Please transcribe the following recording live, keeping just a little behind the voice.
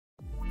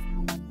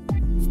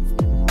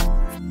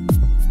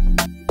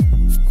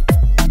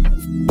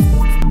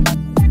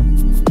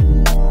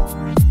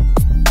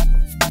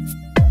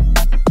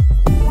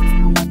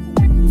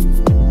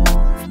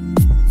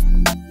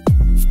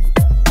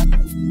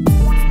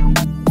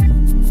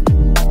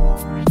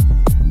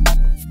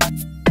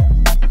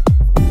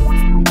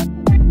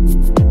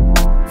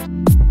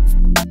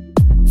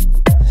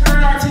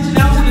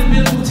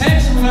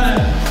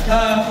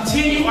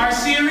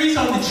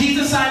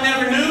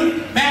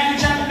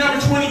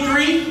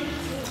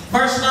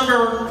verse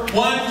number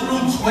 1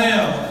 through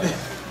 12.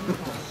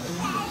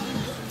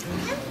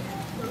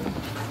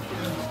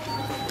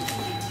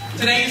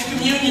 Today is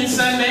Communion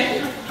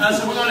Sunday,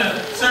 so we're going to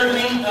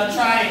certainly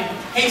try and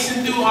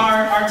hasten through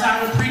our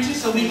time of preaching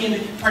so we can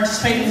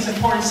participate in this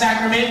important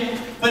sacrament.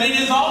 But it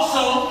is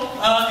also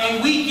a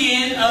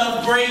weekend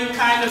of great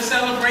kind of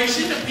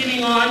celebration,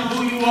 depending on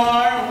who you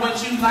are or what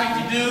you like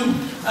to do.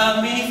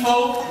 Many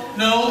folk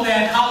know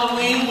that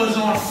Halloween was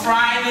on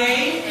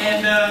Friday,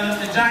 and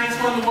the Giants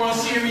won the World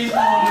Series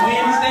on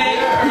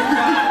Wednesday.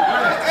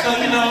 So,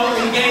 you know,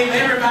 it gave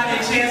everybody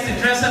a chance to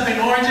dress up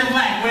in orange and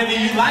black, whether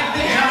you like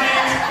the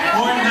Giants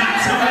or not.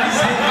 Somebody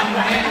said,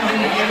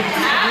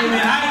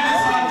 amen. I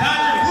even saw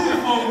Dodger Hooter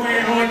folk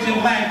wearing orange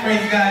and black,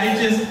 praise God. It's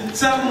just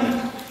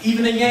something,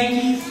 even the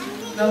Yankees,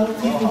 no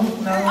people,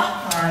 no?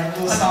 All right, a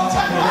little salty.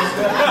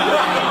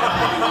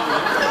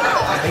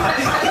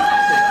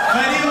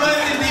 But it was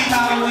indeed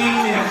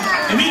Halloween,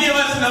 and many of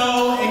us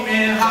know,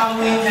 amen,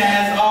 Halloween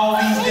has all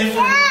these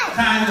different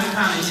kinds of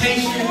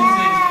connotations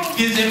and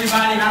gives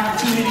everybody an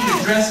opportunity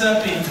to dress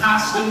up in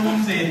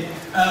costumes, and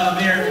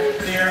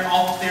their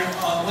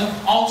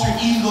alter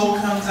ego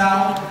comes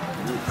out.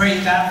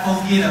 Praise God,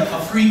 folks get a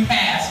free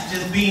pass for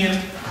just being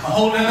a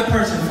whole other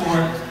person for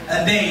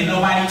a day, and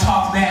nobody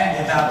talks bad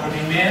about it,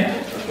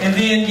 amen? And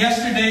then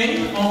yesterday,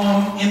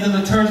 in the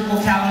liturgical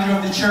calendar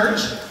of the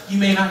church, you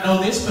may not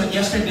know this, but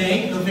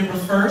yesterday, November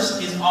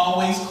 1st, is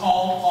always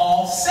called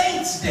All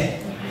Saints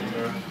Day.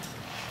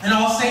 And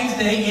All Saints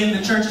Day in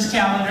the church's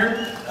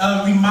calendar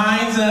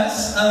reminds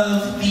us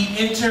of the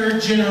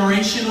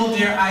intergenerational,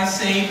 dare I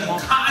say, the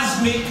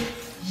cosmic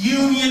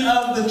union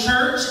of the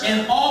church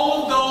and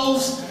all of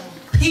those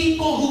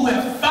people who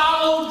have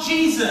followed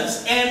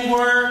Jesus and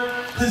were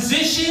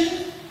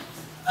positioned,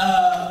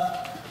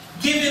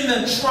 given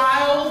the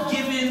trial,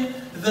 given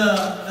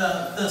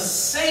the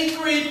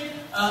sacred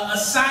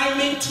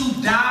assignment to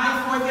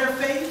die for their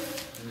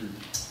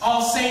faith.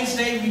 All Saints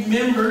Day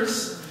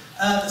remembers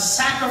the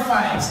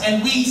sacrifice,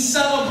 and we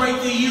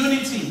celebrate the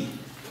unity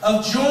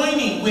of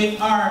joining with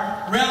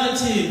our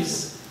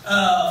relatives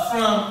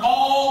from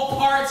all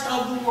parts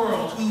of the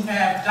world who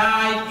have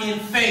died in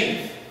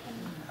faith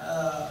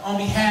on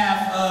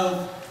behalf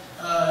of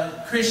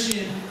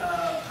Christian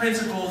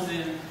principles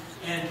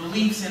and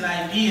beliefs and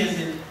ideas.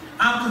 And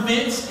I'm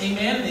convinced,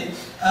 amen,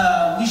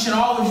 that we should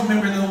always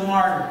remember the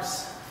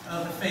martyrs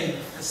of the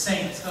faith, the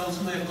saints, those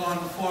who have gone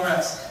before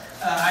us.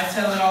 I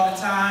tell it all the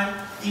time,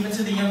 even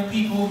to the young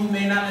people who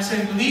may not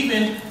necessarily believe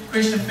in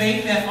Christian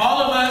faith, that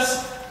all of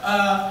us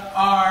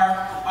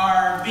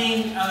are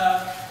being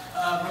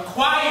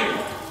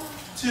required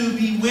to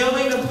be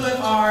willing to put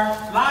our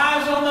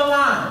lives on the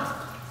line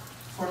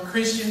for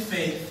Christian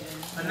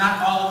faith, but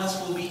not all of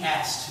us will be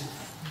asked to.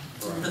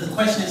 But the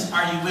question is,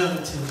 are you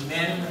willing to,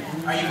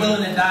 amen? Are you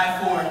willing to die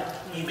for,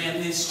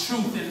 amen, this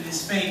truth and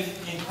this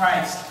faith in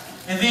Christ?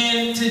 And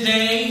then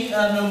today,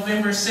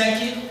 November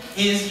 2nd,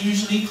 is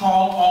usually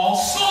called All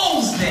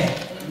Souls Day.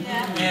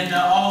 And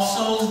All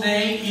Souls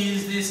Day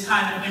is this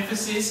kind of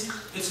emphasis.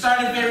 It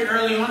started very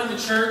early on in the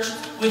church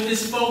with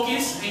this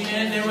focus.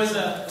 Amen. There was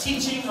a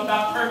teaching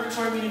about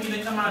purgatory, many of you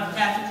that come out of the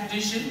Catholic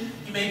tradition.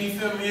 You may be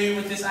familiar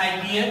with this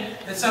idea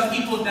that some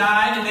people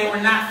died and they were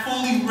not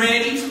fully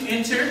ready to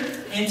enter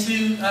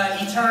into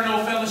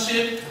eternal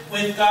fellowship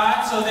with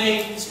God. So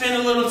they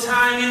spent a little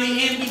time in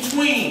the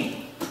in-between.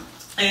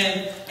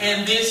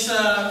 And this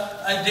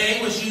a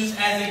day was used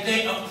as a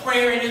day of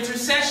prayer and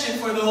intercession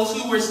for those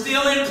who were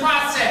still in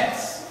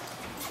process,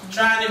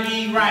 trying to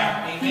be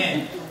right,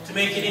 amen, to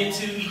make it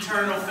into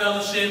eternal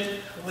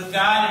fellowship with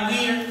God. And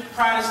we are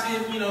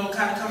Protestant, you know,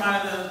 kind of come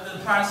out of the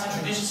Protestant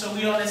tradition, so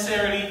we don't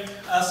necessarily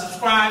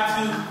subscribe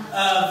to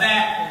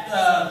that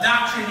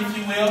doctrine, if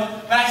you will.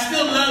 But I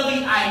still love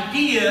the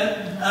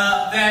idea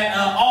that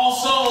all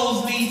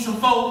souls need some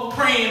folk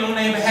praying on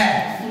their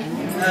behalf.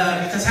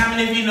 Because how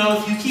many of you know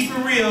if you keep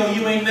it real,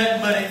 you ain't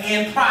nothing but an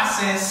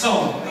in-process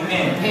soul.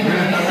 Amen.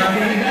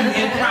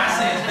 In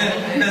process.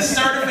 The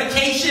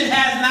certification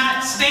has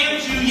not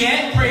stamped you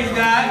yet. Praise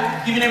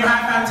God. Give your neighbor a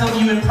high five, tell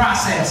you in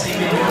process.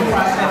 Amen. In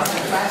process.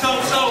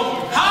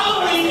 So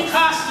Halloween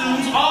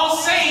costumes, All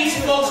Saints,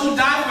 those who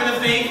die for the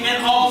faith,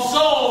 and All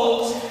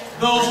Souls,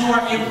 those who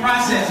are in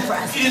process.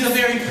 It is a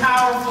very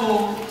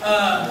powerful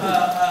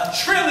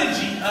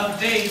trilogy of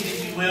days,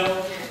 if you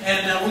will.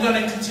 And we're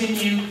going to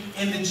continue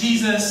in the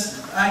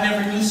Jesus I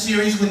Never Knew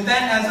series. With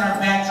that as our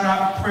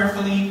backdrop,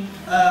 prayerfully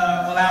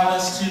allow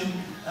us to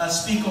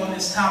speak on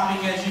this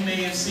topic. As you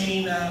may have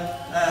seen,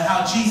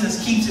 how Jesus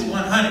keeps it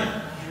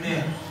 100.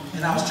 Amen.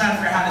 And I was trying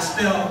to figure out how to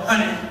spell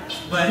 100,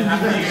 but I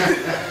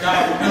figured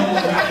God would know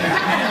what we can.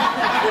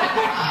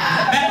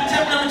 Matthew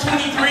chapter number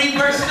 23,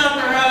 verse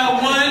number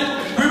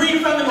 1. We're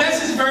reading from the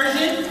Message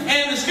version,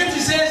 and the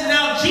scripture says,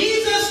 "Now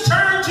Jesus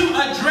turned to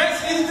address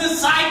his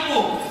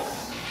disciples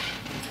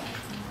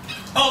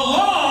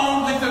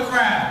along with the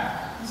crowd."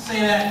 Let's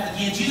say that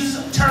again.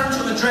 Jesus turned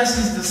to address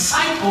his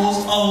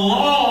disciples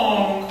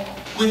along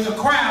with the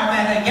crowd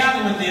that had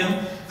gathered with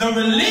them. The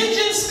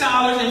religion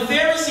scholars and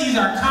Pharisees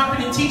are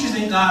competent teachers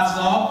in God's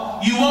law.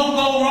 You won't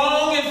go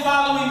wrong in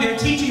following their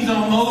teachings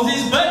on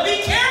Moses, but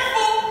be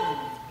careful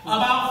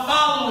about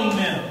following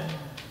them.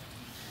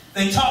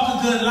 They talk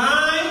a good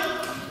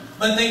line,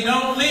 but they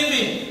don't live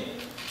it.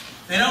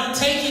 They don't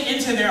take it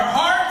into their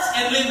hearts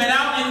and live it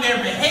out in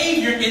their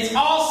behavior. It's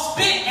all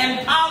spit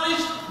and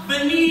polished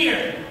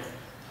veneer.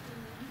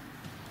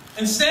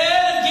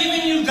 Instead of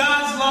giving you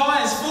God's law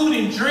as food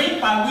and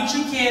drink by which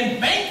you can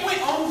banquet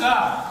on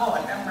God,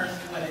 Lord have mercy,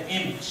 what an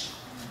image.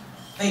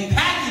 They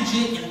package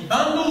it in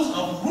bundles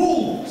of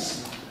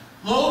rules,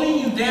 loading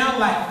you down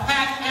like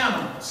pack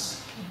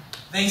animals.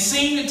 They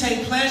seem to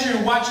take pleasure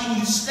in watching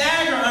you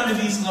stagger under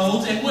these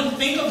loads and wouldn't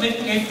think of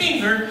lifting a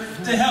finger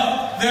to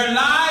help. Their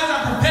lives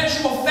are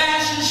perpetual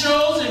fashion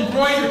shows,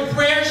 embroidered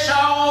prayer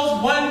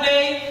shawls one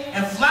day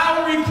and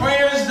flowery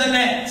prayers the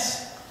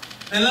next.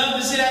 They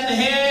love to sit at the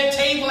head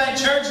table at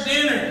church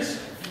dinners.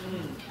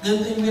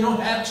 Good thing we don't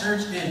have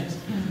church dinners.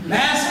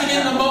 Basking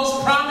in the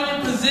most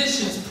prominent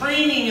positions,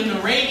 preening in the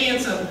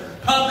radiance of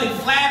public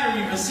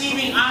flattery,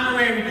 receiving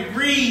honorary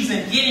degrees,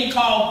 and getting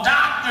called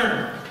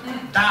doctor,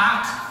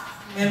 doc,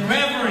 and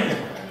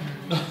reverend.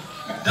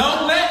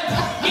 Don't let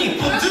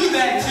people do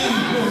that to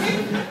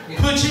you.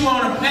 Put you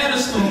on a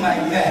pedestal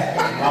like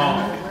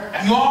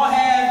that. You all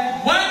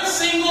have one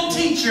single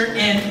teacher,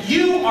 and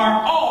you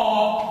are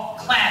all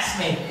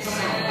classmates.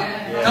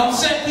 Don't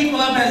set people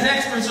up as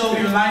experts over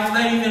your life,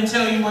 letting them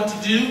tell you what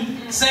to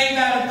do. Save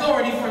that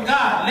authority for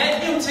God.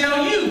 Let Him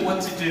tell you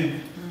what to do.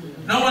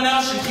 No one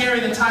else should carry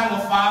the title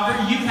of Father.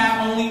 You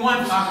have only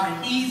one Father,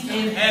 and He's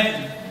in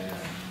heaven.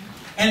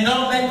 And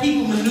don't let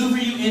people maneuver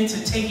you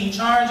into taking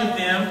charge of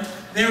them.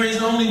 There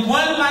is only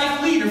one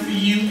life leader for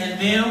you, and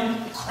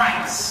them,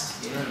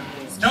 Christ.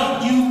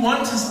 Do you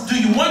want to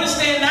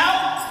stand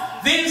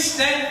out? Then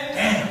stand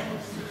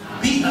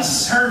down. Be a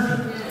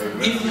servant.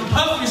 If you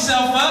puff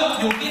yourself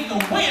up, you'll get the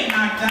wind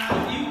knocked out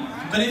of you.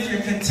 But if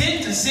you're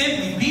content to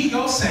simply be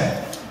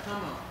yourself,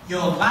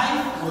 your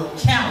life will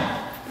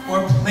count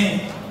for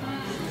plenty.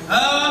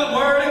 The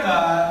Word of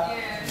God,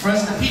 for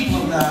us the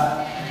people of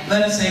God,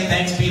 let us say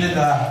thanks be to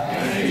God.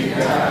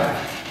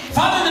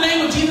 Father, in the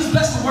name of Jesus,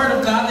 bless the Word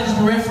of God that has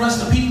been read for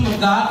us, the people of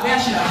God. We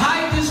ask you to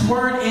hide this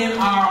Word in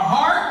our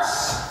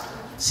hearts.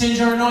 Send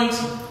your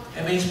anointing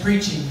and make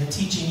preaching and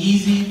teaching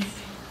easy.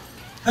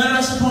 Let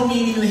us upon me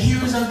and even the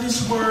hearers of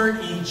this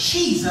word. In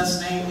Jesus'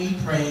 name we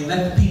pray.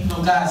 Let the people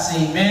of God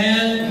say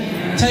amen.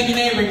 Amen. Tell your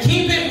neighbor,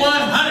 keep it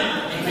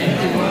 100.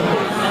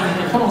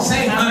 Amen. Come on,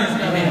 say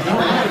 100. Amen.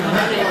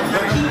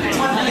 Keep it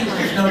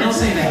 100. No, don't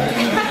say that.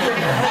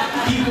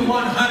 Keep it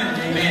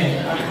 100.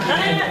 Amen.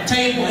 Amen.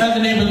 Tell your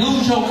other neighbor,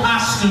 lose your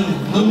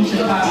costume. Lose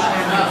your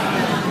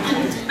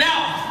costume.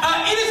 Now,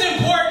 it is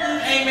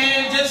important,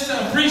 amen, just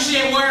to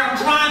appreciate where I'm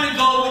trying to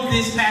go with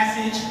this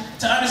passage,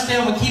 to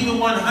understand what keep it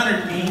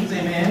 100 means,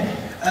 amen.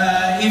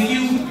 If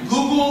you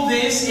Google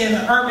this and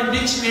the Urban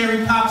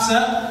Dictionary pops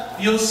up,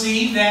 you'll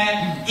see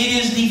that it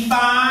is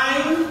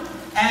defined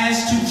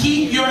as to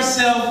keep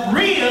yourself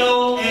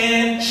real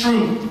and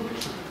true.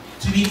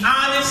 To be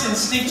honest and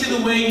stick to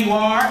the way you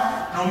are,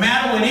 no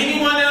matter what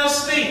anyone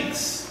else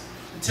thinks.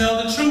 To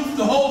tell the truth,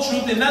 the whole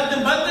truth, and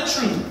nothing but the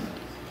truth.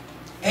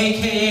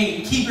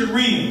 AKA, keep it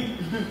real.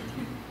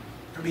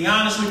 To be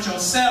honest with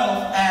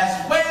yourself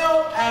as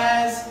well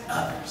as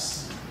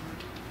others.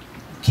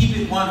 Keep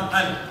it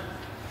 100.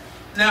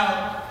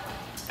 Now,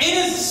 it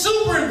is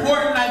super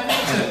important, I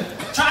think,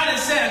 to try to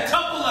set a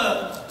couple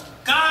of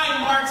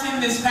guide marks in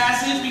this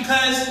passage,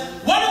 because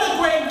one of the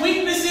great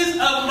weaknesses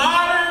of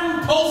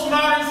modern,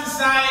 postmodern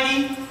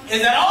society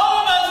is that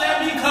all of us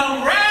have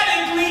become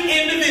radically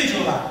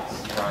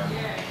individualized.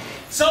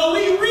 So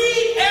we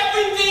read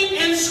everything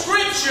in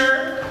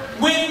Scripture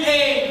with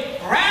a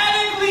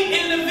radically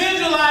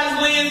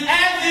individualized lens,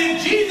 as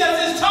if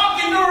Jesus is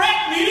talking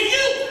directly to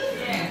you.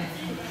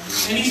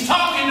 And He's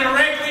talking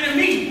directly to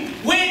me.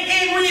 When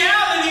in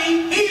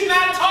reality, He's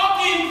not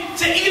talking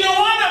to either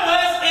one of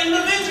us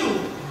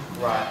individually.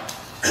 Right.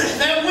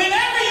 That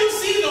whenever you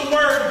see the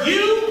word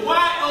you,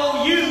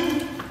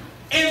 Y-O-U,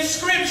 in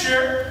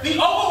Scripture, the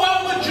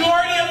overwhelming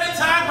majority of the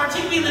time,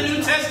 particularly in the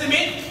New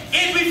Testament,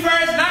 it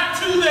refers not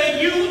to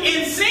the you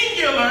in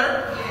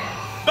singular,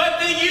 but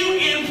the you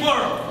in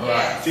plural.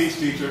 Right. Teach,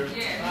 teacher.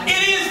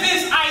 It is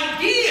this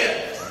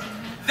idea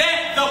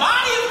that the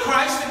body of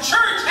Christ, the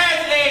church,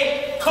 has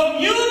a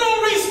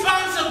communal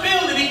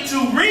responsibility to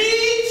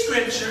read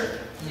Scripture,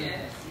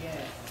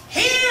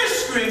 hear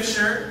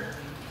Scripture,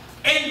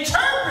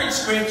 interpret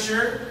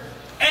Scripture,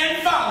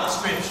 and follow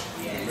Scripture.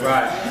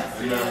 Right.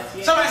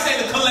 Somebody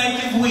say the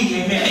collective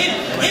we, amen.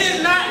 It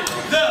is not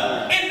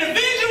the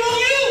individual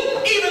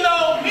you, even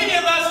though many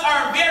of us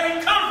are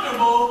very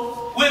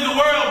comfortable with the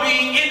world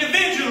being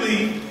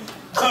individually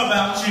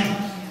about you.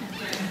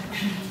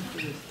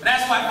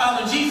 That's why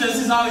following Jesus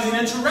is always an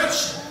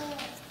interruption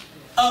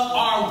of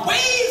our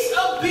ways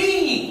of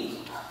being.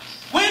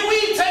 When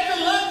we take a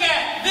look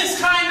at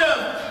this kind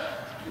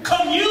of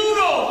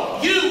communal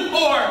you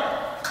or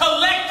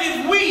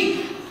collective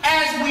we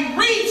as we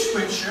read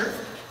Scripture,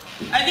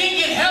 I think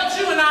it helps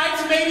you and I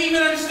to maybe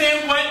even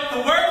understand what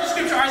the words of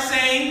Scripture are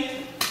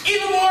saying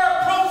even more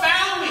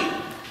profoundly.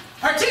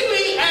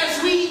 Particularly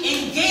as we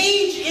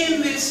engage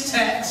in this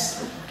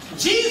text,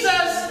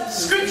 Jesus,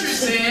 Scripture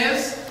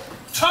says,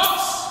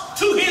 talks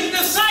to his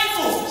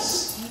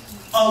disciples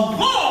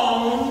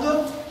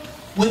along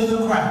with the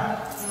crowd.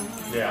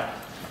 Yeah.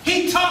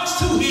 He talks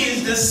to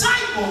his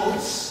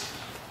disciples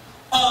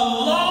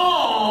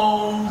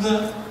along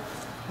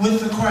with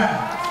the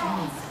crowd.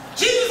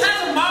 Jesus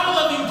has a model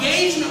of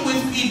engagement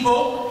with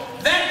people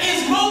that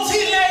is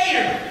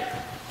multi-layered,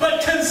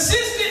 but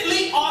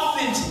consistently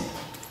authentic.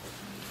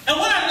 And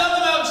what I love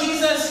about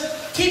Jesus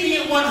keeping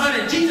it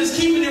 100, Jesus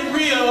keeping it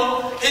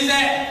real, is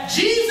that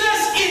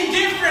Jesus in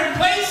different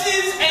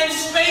places and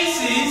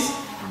spaces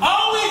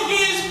always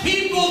gives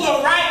people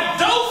the right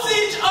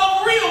dosage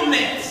of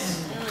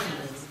realness.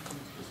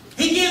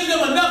 He gives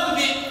them enough of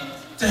it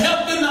to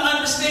help them to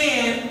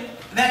understand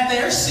that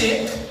they're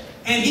sick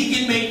and he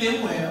can make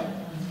them well.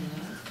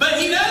 But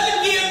he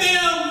doesn't give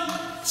them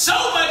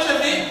so much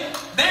of it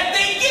that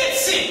they get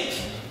sick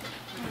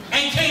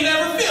and can't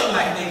ever feel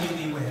like they can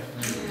be well.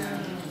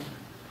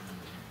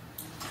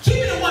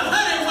 Keeping it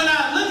 100, when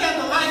I look at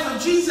the life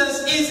of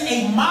Jesus, is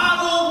a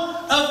model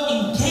of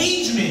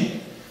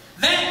engagement.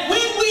 That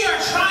when we are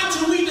trying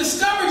to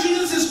rediscover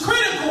Jesus is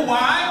critical.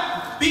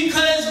 Why?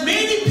 Because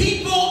many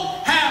people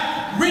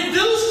have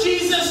reduced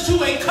Jesus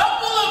to a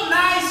couple of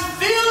nice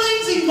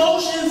feelings,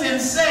 emotions,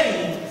 and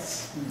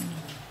sayings,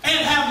 and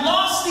have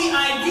lost the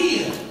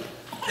idea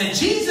that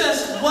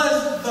Jesus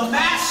was the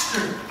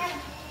master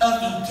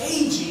of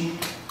engaging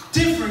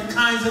different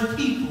kinds of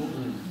people,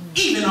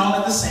 even all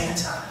at the same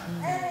time.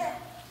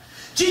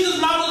 Jesus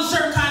modeled a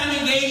certain kind of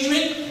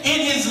engagement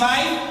in his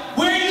life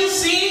where you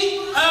see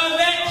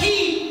that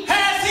he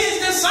has his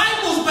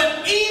disciples,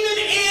 but even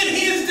in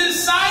his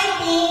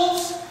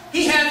disciples,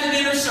 he has an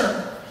inner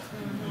circle.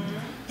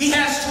 He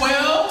has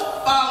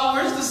 12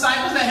 followers,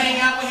 disciples that hang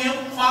out with him,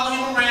 follow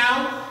him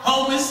around,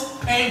 homeless,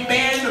 a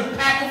band or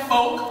pack of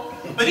folk.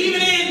 But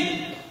even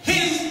in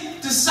his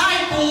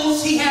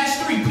disciples, he has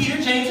 3,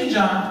 Peter, James, and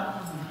John,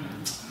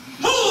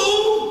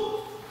 who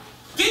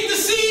get to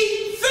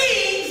see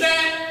things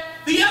that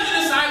the other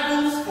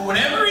disciples, for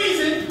whatever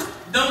reason,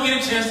 don't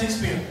get a chance to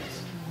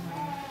experience.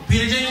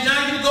 Peter, James, and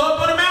John get to go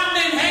up on a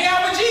mountain and hang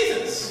out with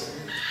Jesus.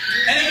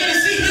 And they get to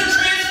see him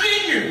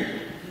transfigured.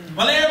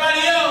 While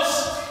everybody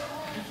else,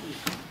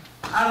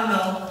 I don't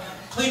know,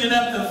 cleaning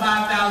up the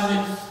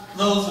 5,000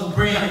 loaves of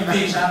bread and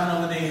fish, I don't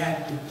know what they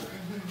had to do.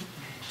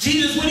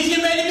 Jesus, when he's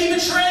getting ready to be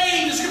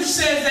betrayed, the scripture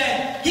says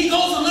that he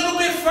goes a little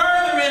bit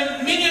further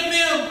and many of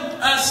them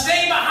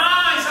stay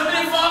behind. Some of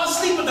them fall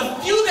asleep, but the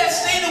few that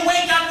stayed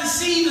awake got to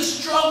see the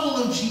struggle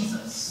of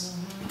Jesus.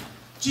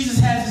 Jesus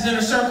has his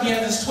inner circle, he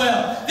has his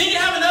 12. Then you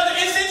have another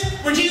instance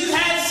where Jesus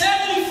had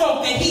 70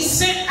 folk that he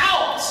sent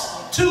out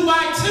 2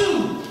 by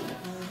 2.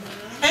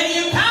 And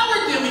he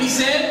empowered them and he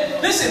said,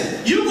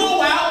 listen, you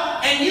go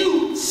out and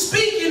you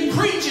speak and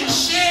preach and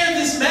share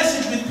this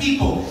message with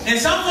people. And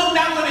some of them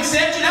not going to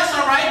accept you, that's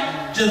all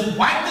right. Just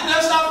wipe the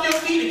dust off your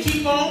feet and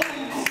keep on.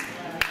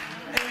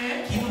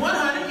 Amen. Keep it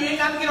 100. You ain't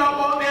got to get all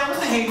bogged down with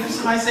the haters.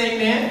 Somebody say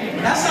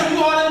amen. That's something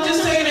you ought to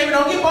just say, amen.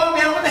 Don't get bogged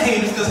down with the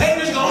haters, because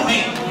haters going to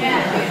hate.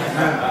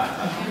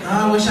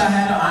 I wish I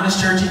had an honest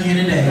church in here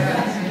today.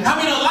 How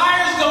many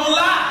liars going to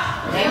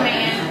lie?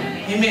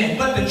 Amen. Amen.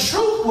 But the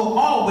truth will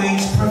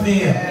always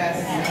prevail.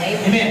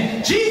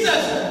 Amen.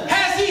 Jesus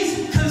has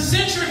these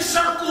concentric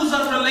circles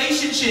of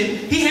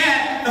relationship. He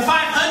had the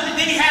 500,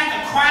 then he had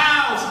the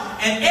crowds.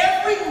 And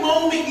every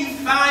moment you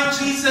find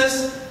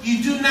Jesus,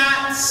 you do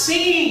not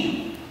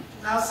sing.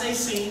 I'll say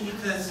sing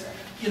because,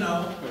 you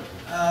know,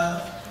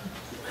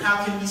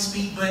 how can we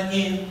speak but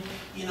in,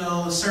 you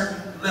know, a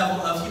certain level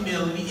of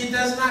humility? It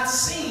does not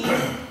seem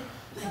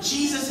that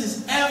Jesus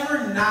is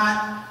ever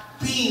not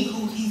being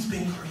who he's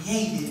been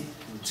created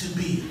to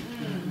be.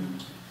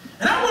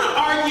 And I want to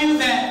argue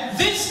that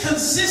this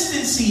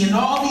consistency in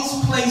all these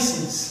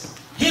places,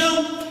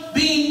 him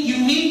being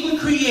uniquely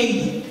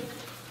created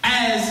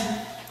as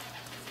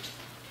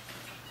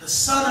the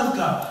Son of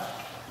God,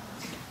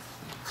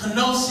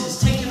 kenosis,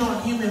 taking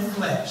on human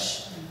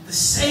flesh, the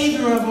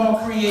Savior of all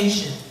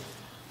creation,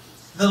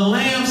 the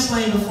Lamb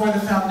slain before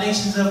the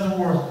foundations of the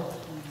world,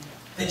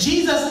 that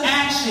Jesus'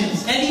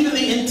 actions and even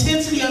the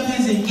intensity of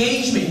his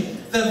engagement,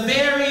 the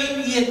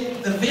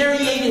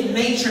variated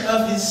nature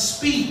of his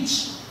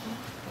speech,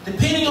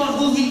 depending on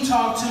who he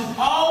talked to,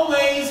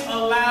 always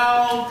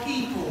allowed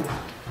people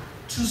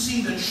to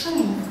see the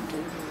truth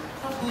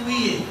of who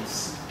he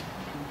is.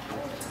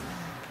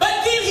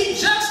 But then he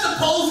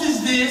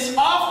juxtaposes this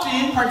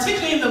often,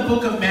 particularly in the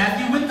book of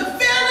Matthew, with the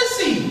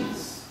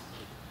Pharisees.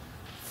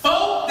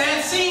 Folk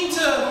that seem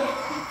to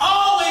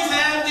always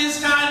have this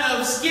kind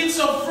of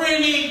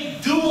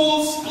schizophrenic,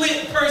 dual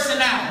split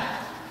personality.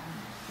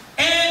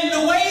 And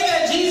the way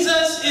that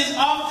Jesus is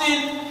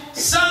often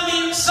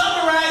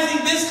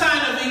summarizing this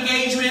kind of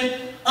engagement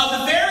of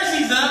the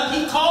Pharisees up,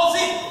 he calls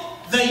it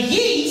the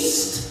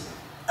yeast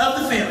of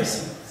the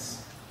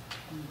Pharisees.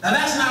 Now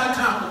that's not a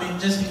compliment,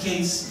 just in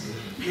case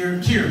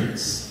you're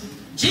curious.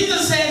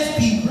 Jesus says,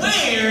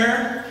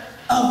 beware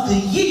of the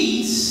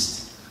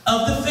yeast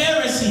of the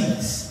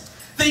Pharisees.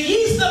 The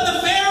yeast of the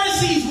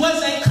Pharisees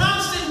was a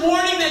constant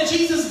warning that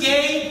Jesus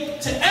gave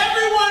to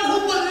everyone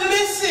who would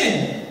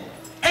listen.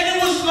 And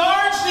it was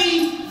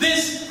largely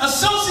this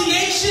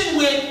association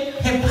with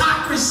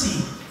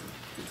hypocrisy.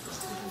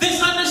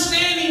 This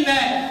understanding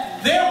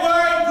that there were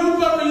a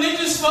group of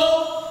religious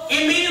folk,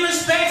 in many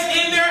respects,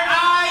 in their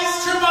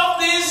eyes, trip off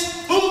this,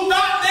 who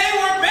thought they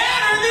were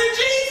better than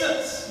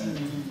Jesus.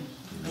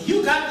 And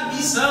you got to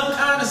be some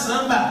kind of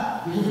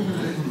somebody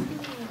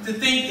to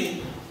think that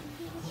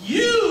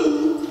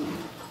you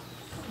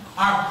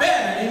are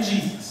better than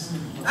Jesus.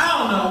 I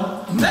don't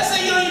know. Let's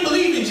say you don't even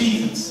believe in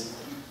Jesus.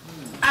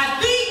 I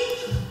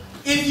think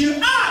if you're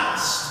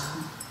honest,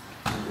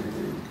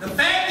 the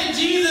fact that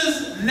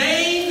Jesus'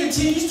 name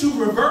continues to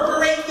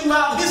reverberate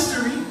throughout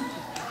history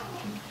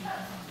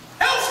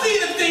helps me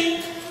to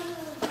think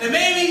that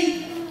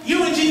maybe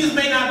you and Jesus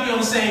may not be on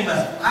the same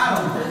level. I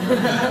don't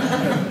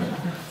know.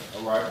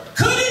 All right.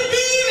 Could it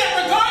be that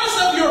regardless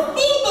of your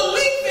full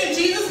belief in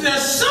Jesus,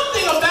 there's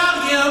something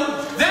about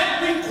him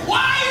that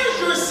requires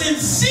your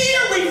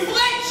sincere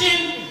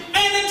reflection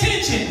and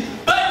attention?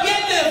 But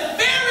yet the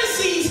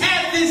Pharisees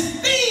had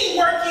this thing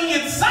working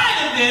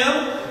inside of them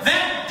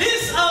that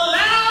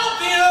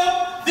disallowed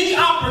them the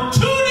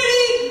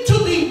opportunity to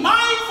be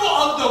mindful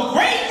of the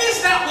greatness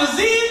that was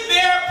in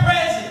their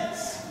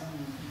presence.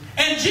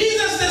 And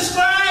Jesus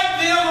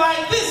described them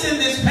like this in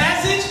this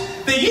passage.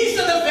 The yeast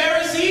of the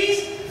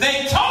Pharisees,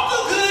 they talk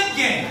a good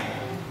game,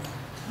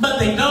 but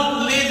they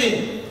don't live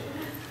it.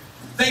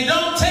 They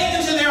don't take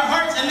it to their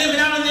hearts and live it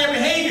out in their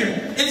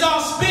behavior. It's all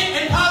spit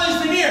and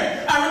polished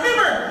veneer. I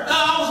remember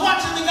I was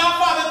watching The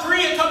Godfather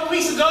 3 a couple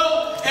weeks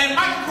ago, and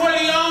Michael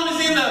Corleone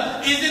is in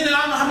the,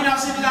 I don't know how many of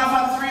y'all seen The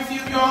Godfather 3, a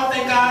few of y'all,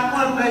 thank God.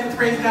 One,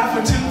 praise God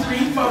for 2,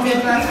 3, 4, 5,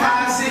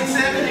 6,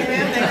 7,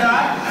 amen, thank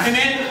God. And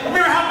then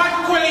remember how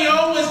Michael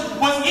Corleone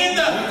was in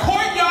the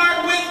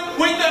courtyard with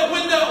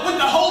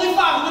the Holy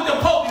Father, with the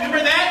Pope.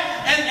 Remember that?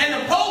 And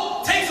the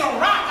Pope takes a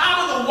rock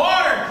out of the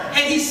water,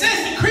 and he says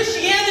that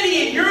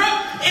Christianity in Europe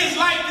is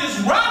like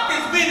this rock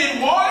that's been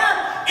in water.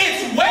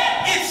 It's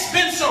wet, it's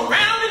been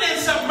surrounded and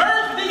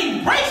submerged, but then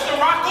he breaks the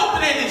rock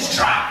open and it's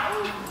dry.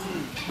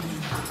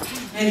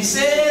 And he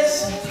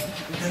says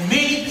that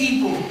many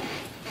people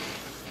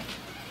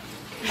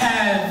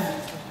have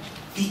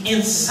the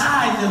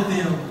inside of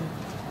them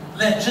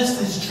left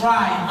just as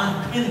dry and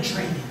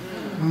unpenetrated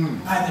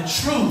by the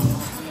truth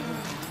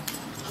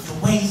of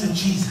the ways of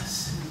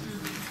Jesus.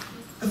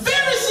 The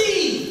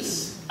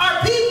Pharisees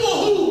are people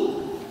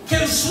who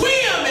can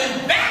swim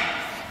and back,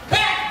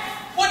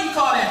 what do you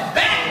call that?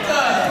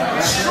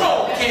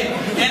 Stroke, and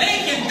they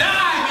can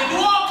dive and do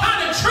all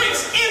kind of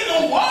tricks in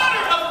the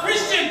water of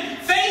Christian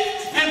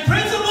faith and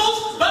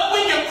principles, but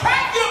when you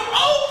crack them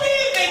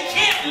open, they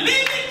can't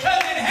live it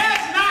because it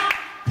has not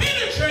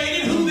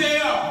penetrated who they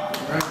are.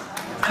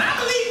 And I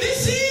believe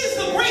this is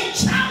the great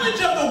challenge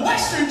of the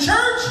Western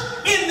church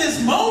in this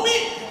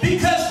moment,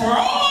 because for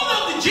all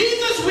of the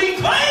Jesus we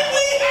claim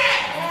we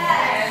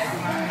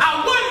have,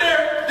 I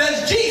wonder,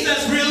 does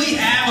Jesus really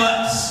have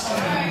us?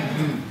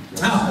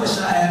 I wish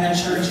I had a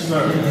church.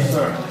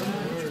 Sir.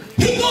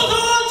 He goes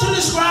on to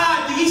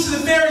describe the yeast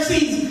of the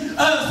Pharisees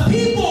as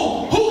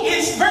people who, in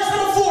verse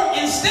number 4,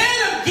 instead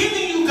of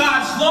giving you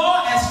God's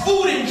law as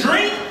food and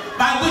drink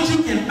by which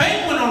you can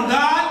banquet on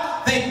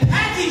God, they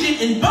package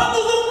it in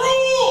bundles of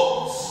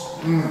rules,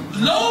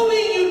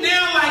 loading you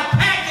down like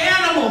pack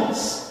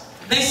animals.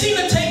 They seem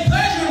to take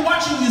pleasure in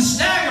watching you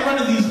stagger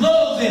under these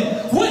loads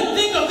and wouldn't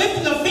think of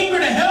lifting a finger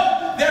to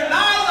help. Their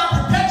lives are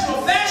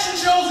perpetual fashion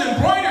shows,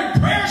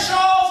 embroidered prayer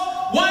shawls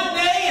one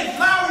day and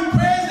flowery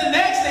prayers the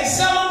next. They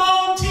sell them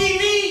on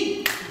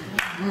TV.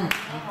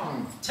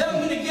 Tell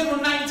me to give them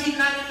 $19.99,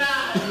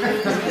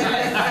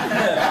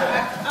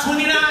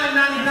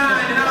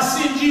 $29.99, and I'll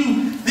send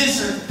you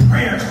this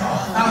prayer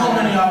cloth. I hope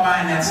none of y'all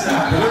buying that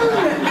stuff.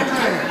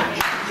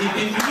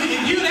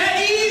 If you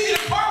that easy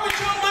to part with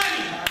your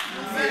money,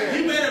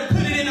 you better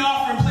put it in the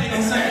offering plate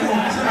on Sunday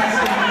morning. Somebody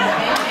say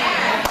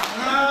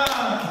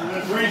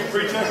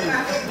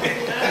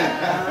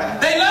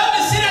they love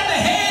to sit at the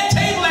head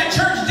table at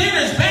church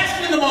dinners,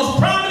 basking in the most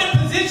prominent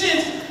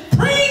positions,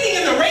 preening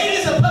in the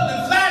radius of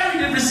public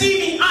flattery and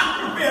receiving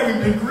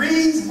honorary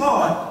degrees,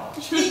 Lord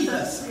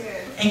Jesus,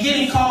 and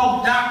getting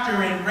called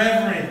doctor and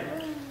reverend.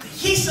 The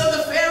yeast of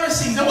the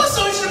Pharisees. Now, what's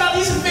so interesting about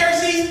these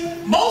Pharisees?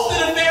 Most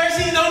of the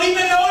Pharisees don't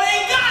even know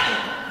they got it.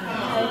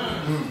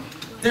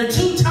 There are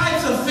two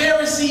types of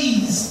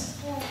Pharisees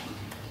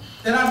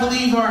that I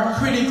believe are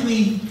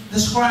critically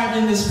described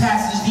in this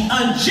passage. The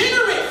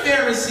unregenerate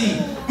Pharisee,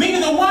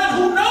 meaning the one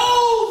who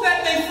knows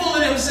that they're full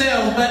of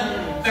themselves,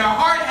 but their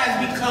heart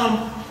has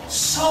become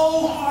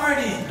so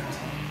hardened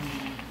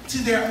to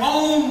their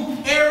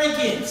own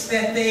arrogance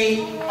that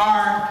they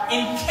are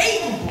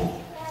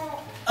incapable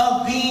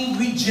of being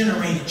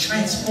regenerated,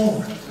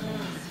 transformed.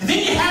 And then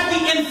you have the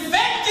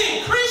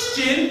infected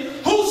Christian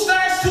who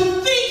starts to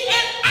think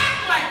and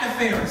act like the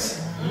Pharisee.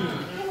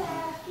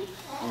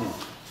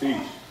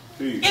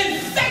 Teach.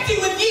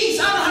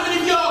 yeast. I don't know how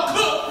many of y'all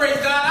cook, praise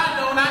God. I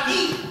don't, I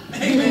eat.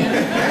 Amen.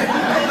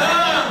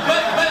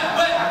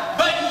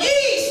 But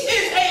yeast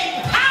is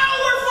a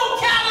powerful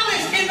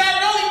catalyst in that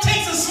it only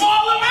takes a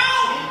small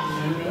amount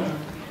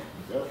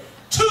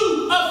to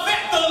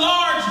affect the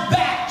large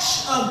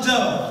batch of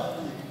dough.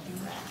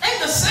 And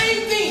the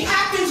same thing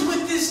happens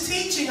with this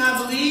teaching, I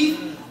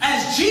believe,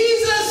 as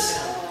Jesus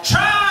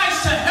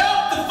tries to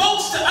help the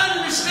folks to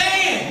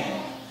understand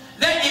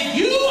that if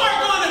you are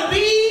going to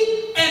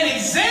be an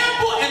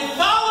example and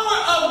follower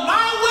of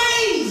my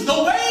ways, the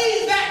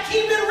ways that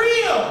keep it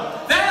real,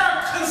 that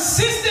are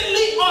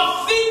consistently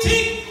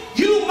authentic,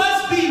 you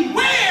must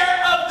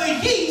beware of the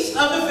yeast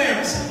of the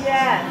Pharisees.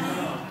 Yes.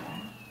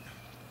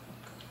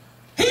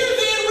 Here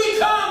then we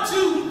come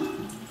to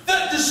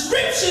the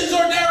descriptions,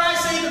 or dare I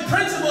say the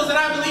principles that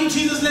I believe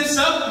Jesus lists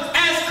up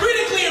as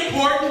critically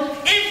important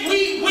if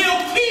we will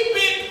keep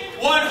it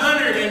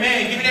 100.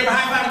 Amen. Give your neighbor a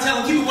high five and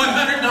tell them keep it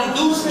 100. Don't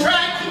lose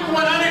track. Keep it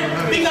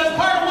 100. Because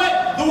part of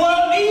what the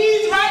world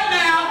needs right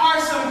now are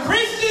some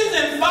Christians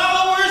and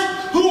followers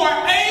who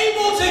are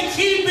able to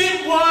keep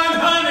it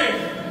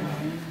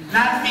 100.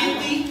 Not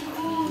 50.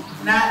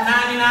 Not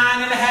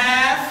 99 and a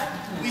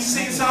half. We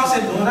sing a song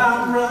said, Lord,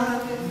 I'm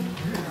running.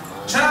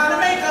 Trying to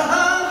make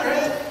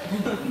 100.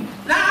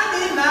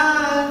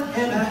 99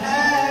 and a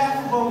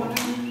half won't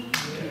do.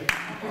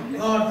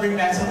 Lord, bring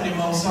back so many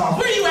more songs.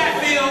 Where you at,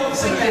 Phil?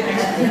 Sing that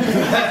next week.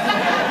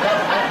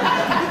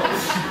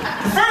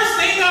 The first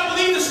thing I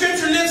believe the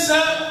scripture lifts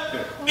up,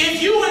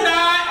 if you and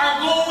I are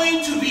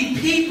going to be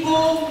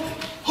people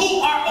who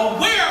are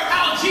aware of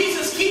how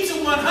Jesus keeps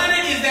it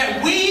 100, is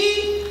that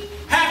we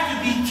have to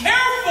be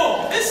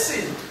careful,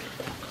 listen,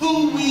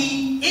 who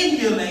we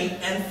emulate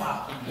and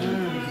follow.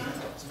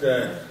 That's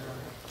good.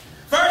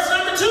 Verse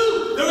number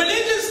 2, the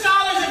religious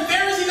scholars and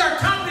Pharisees are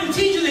competent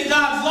teachers in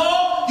God's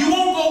law. You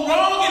won't go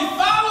wrong in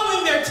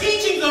following their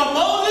teachings on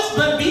Moses,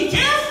 but be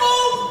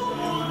careful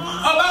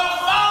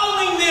about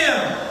following them.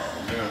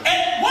 Yeah.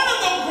 And one of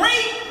the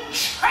great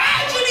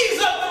tragedies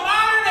of the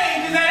modern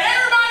age is that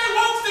everybody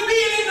wants to be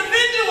an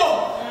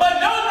individual, but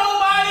don't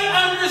nobody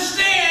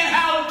understand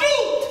how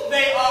duped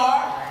they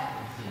are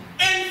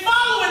in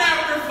following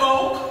after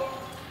folk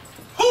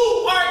who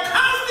are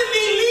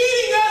constantly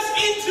leading us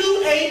into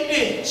a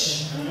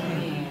ditch.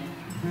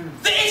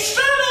 The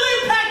external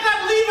impact I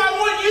believe I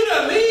want you to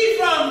leave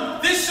from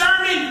this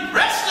sermon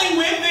wrestling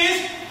with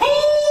is, who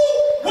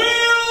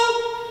will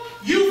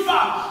you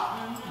follow?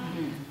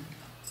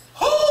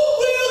 Who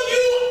will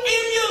you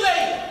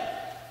emulate?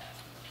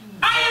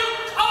 I am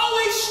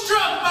always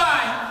struck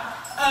by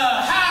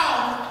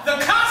how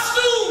the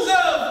costumes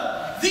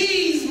of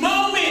these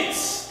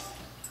moments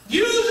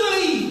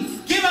usually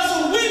give us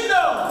a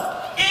window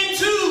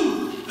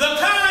into the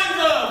kind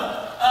of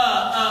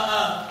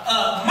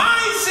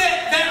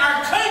mindset that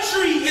our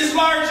country is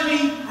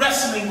largely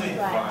wrestling with.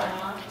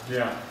 Right.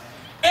 Yeah.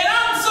 And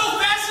I'm so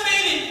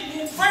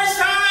fascinated. First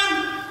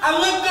time I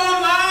looked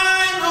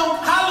online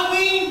on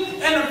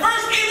Halloween, and the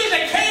first image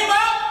that came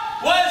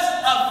up was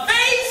a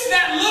face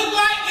that looked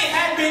like it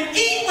had been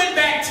eaten with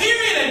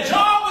bacteria. The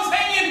jaw was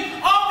hanging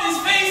off his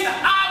face. The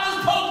eye was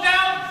poked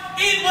out.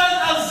 It was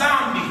a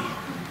zombie.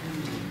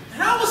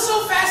 And I was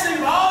so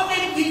fascinated by all the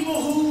many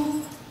people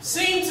who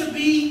seem to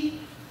be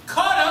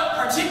caught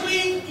up,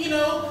 particularly,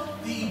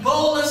 the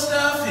Ebola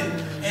stuff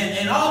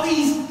and all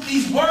these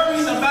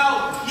worries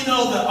about,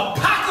 the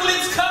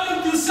apocalypse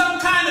coming through some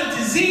kind of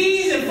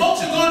disease and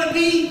folks are going to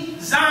be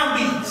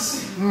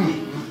zombies.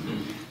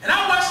 And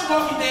I watched The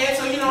Walking Dead,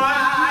 so,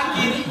 I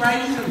get it,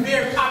 right? These are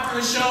very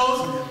popular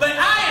shows, but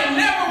I am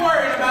never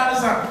worried about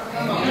a zombie.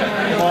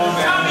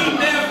 I mean,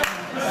 never.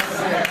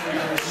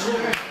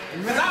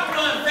 Because I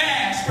run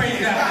fast, praise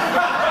God.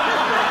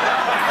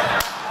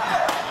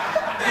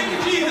 Thank you,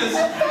 Jesus.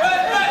 But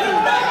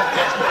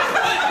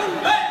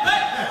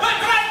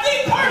I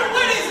think part of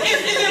what is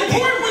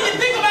important when you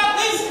think about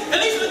this, at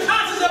least the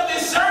context of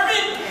this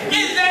sermon,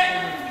 is that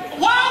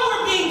while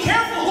we're being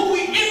careful who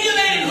we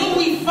emulate and who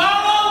we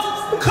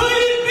follow, could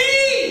it be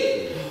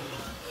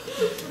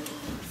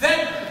that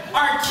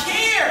our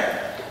care,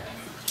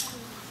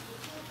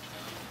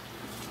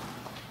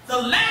 the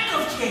lack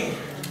of care,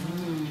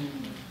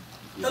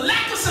 the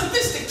lack of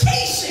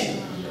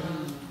sophistication,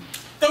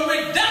 the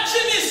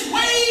reductionist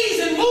ways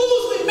and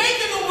moves we make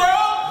in the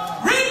world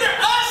render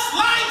us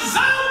like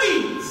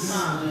zombies.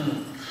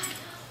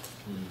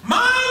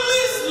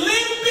 Mindless,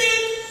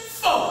 limping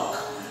folk.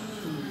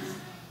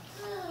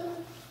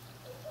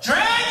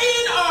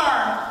 Dragging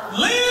our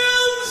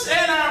limbs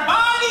and our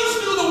bodies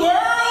through the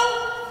world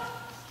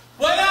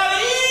without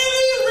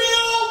any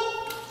real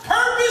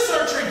purpose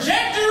or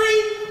trajectory.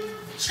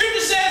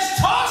 Scripture says,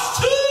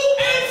 tossed to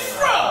and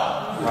fro.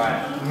 Right.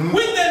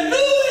 With the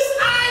newest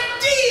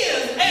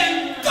ideas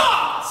and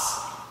thoughts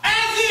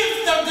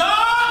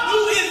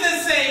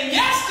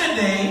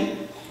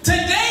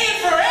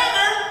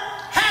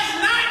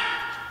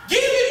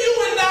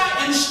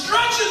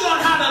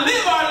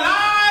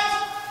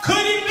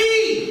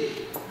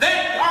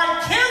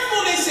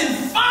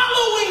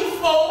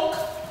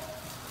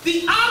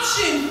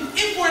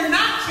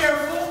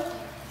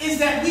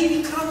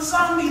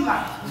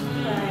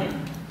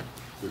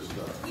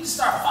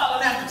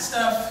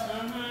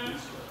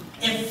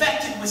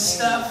with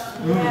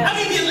stuff. I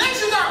mean, the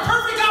elections are a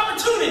perfect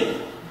opportunity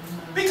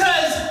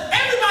because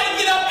everybody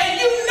get up and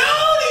you know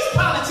these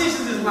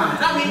politicians is lying.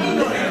 I mean, you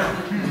know they are.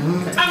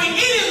 I mean,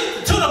 it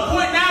is to the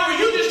point now where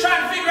you're just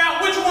trying to figure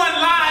out which one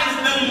lies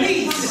the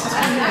least.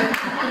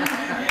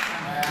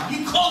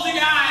 You closing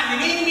your eyes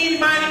and eeny, meeny,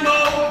 miny,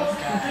 moe.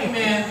 Hey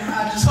man,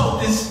 I just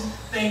hope this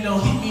thing don't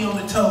hit me on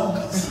the toe.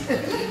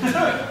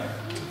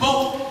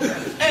 Vote.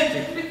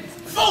 And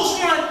folks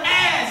run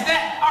ads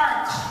that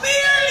are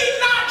clearly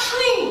not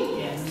true.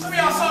 Some of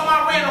y'all saw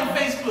my rant on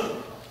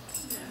Facebook.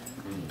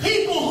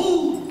 People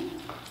who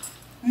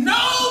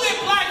know that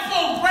black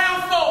folk,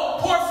 brown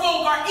folk, poor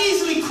folk are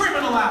easily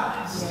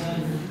criminalized.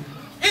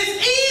 It's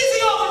easy,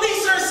 all the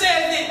research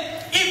says that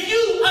if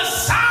you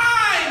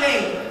assign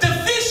a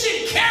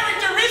deficient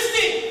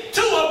characteristic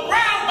to a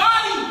brown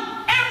body,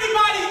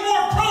 everybody's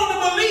more prone to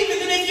believe it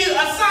than if you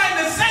assign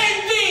the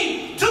same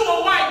thing to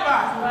a white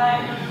body.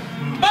 Right.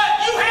 But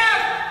you have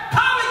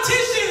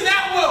politicians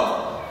that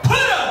will put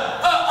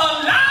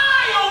a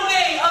lie on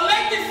a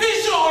elected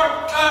official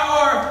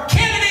or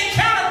candidate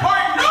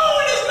counterpart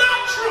knowing it's not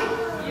true.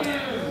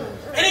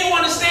 Yeah. And they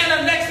want to stand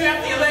up next to you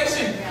after the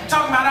election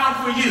talking about I'm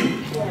for you.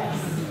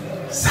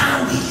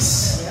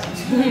 Zombies.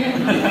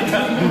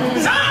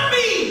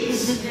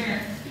 Zombies!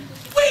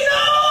 We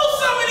know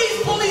some of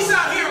these police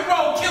out here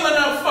road killing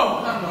up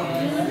folk.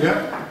 Yep.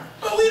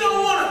 But we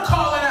don't want to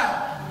call it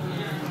out.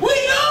 We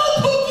know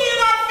Pookie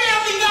and our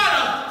family got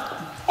a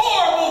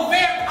horrible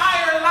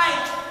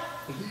vampire-like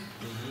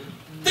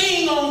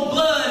thing on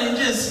blood and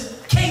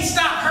just can't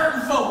stop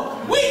hurting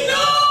folk. We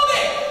know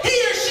that he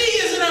or she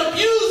is an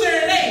abuser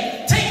and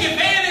they take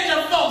advantage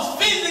of folks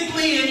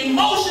physically and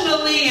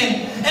emotionally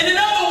and in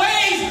other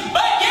ways.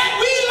 But yet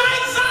we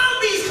like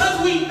zombies because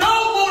we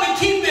don't want to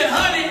keep it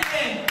hunted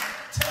and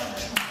tell the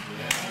truth.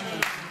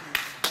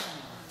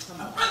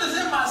 My brothers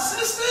and my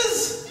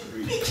sisters,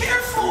 be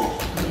careful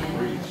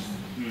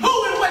who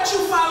and what you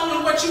follow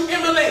and what you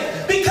emulate.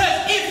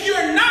 Because if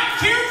you're not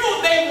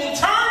careful, they will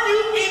turn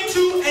you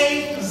into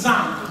a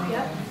zombie.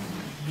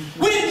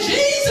 When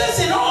Jesus,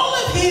 in all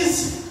of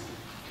his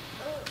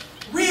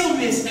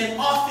realness and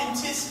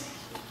authenticity,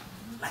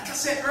 like I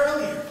said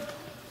earlier,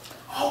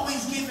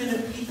 always giving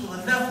the people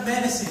enough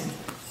medicine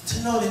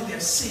to know that they're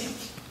sick,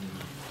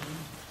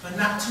 but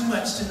not too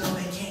much to know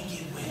they can't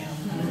get well.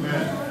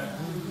 Amen.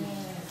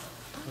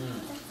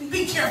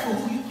 Be careful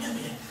who you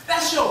emulate.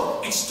 That's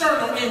your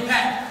external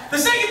impact. The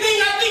second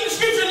thing I think the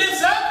scripture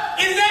lifts up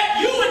is that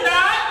you and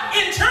I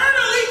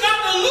internally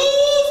got to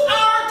lose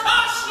our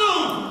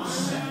costumes.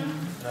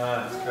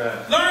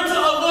 Learn to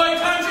avoid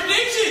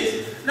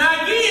contradictions.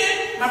 Now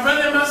again, my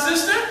brother and my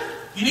sister,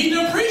 you need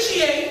to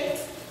appreciate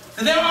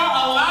that there are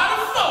a lot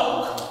of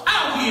folk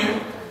out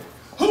here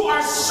who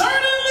are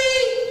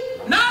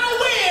certainly not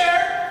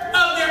aware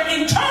of their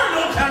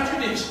internal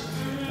contradictions.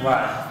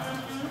 Right.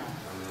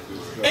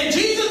 And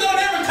Jesus don't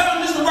ever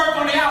come just to work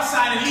on the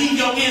outside and leave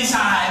your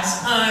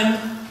insides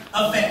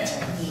unaffected.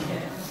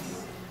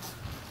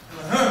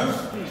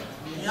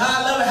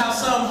 I love it how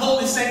some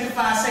holy,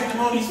 sanctified,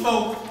 sanctimonious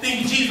folk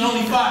think Jesus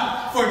only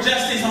fought for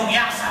justice on the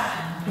outside.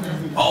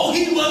 Oh,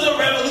 he was a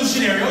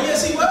revolutionary. Oh,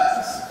 yes, he was.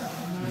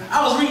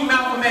 I was reading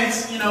Malcolm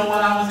X,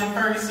 while I was in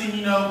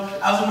Ferguson,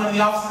 I was in one of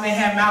the offices and they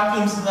had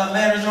Malcolm's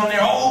letters on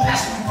there. Oh,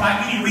 Pastor, you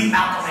probably need to read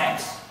Malcolm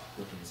X.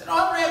 I said, oh,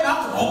 I read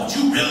Malcolm. Oh, but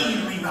you really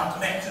need to read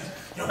Malcolm X.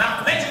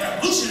 Malcolm X is a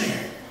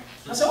revolutionary.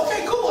 I said,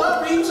 okay, cool.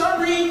 I'll read. So I'm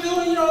reading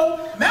through,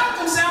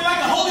 Malcolm sounds like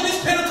a holiness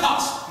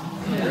Pentecostal.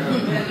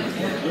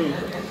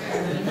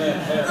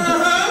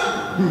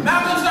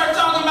 Malcolm started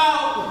talking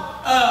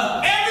about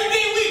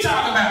everything we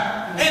talk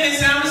about, and it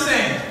sounds the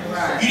same.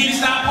 Right. You need to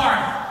stop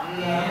partying.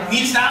 Yeah. You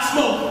need to stop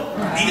smoking.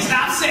 Right. You need to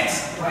stop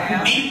sex.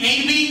 Right. We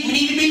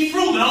need to be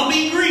frugal. Don't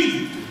be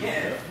greedy.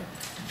 Yeah.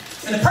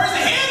 And the person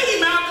handed me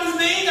Malcolm's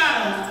thing got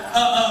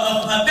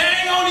a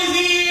thing on his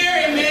ear,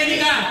 and man,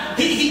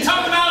 he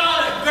talked about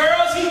all the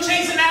girls he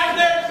chasing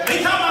after. He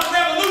talking about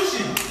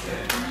revolution.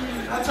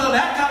 I told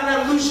that kind of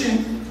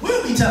revolution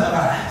will be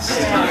televised.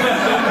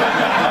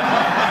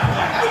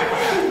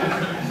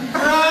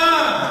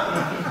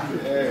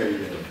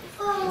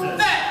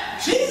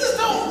 That Jesus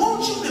don't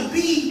want you to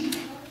be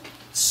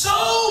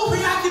so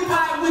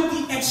preoccupied with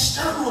the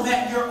external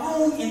that your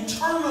own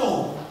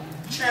internal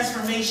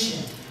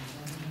transformation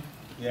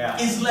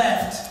is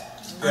left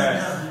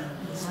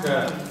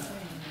undone.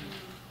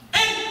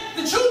 And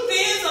the truth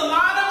is, a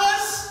lot of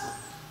us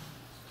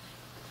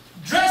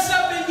dress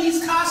up in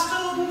these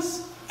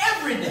costumes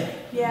every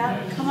day.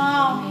 Yeah, come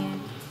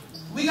on.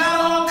 We got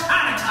all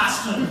kind of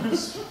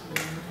costumes.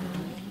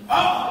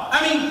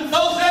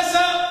 Folks dress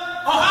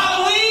up on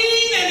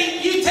Halloween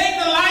and you take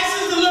the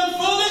license to look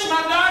foolish.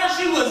 My daughter,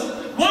 she was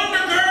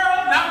Wonder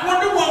Girl, not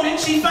Wonder Woman.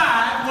 She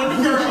 5,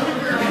 Wonder Girl.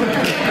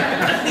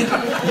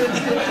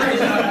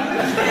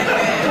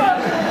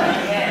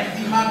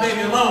 Leave my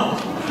baby alone.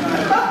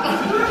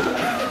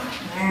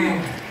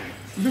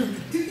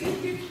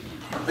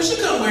 But she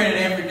couldn't wear it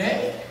every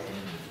day.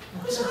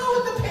 What's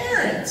wrong with the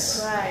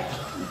parents? Right.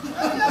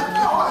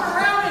 Walking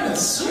around in a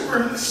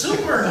super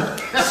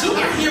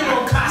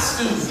superhero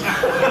costume.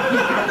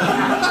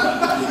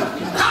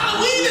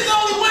 Halloween is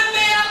only one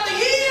day out the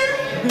year.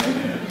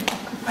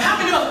 But how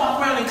many of us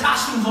walk around in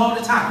costumes all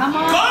the time? Come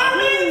on.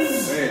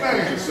 Garments.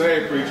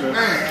 Say, preacher.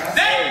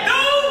 They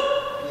don't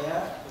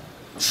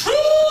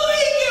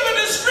truly give a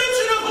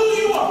description of who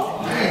you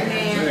are.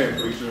 Say,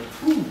 preacher.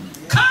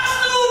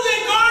 Costumes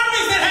and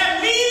garments that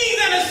have meanings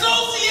and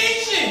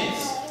associations.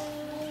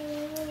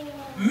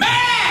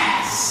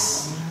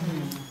 Masks.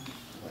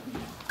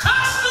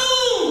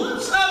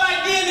 Costumes of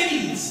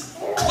identities.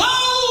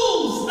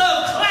 Clothes of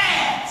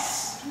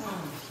class.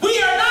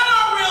 We are not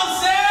our real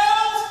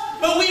selves,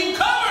 but we've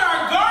covered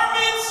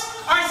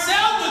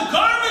ourselves with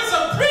garments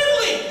of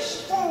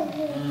privilege.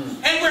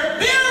 And we're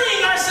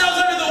burying ourselves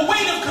under the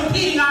weight of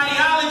competing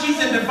ideologies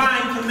and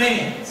divine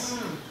commands.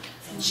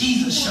 And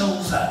Jesus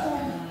shows up.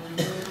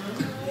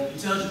 He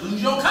tells you,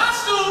 lose your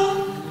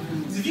costume.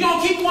 If you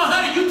don't keep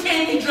 100, you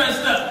can't be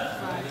dressed up.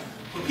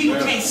 But people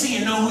can't see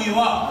and know who you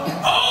are.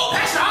 Oh,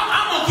 Pastor,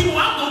 I'm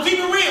gonna keep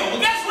it real.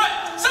 Well, guess what?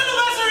 Some of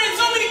us are in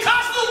so many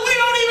costumes, we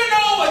don't even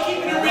know what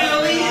keeping it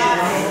real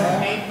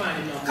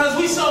is. Because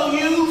we so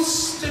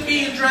used to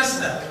being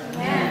dressed up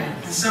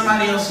in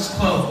somebody else's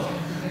clothes.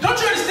 Don't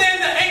you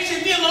understand the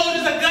ancient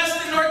theologians,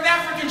 Augustine, North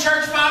African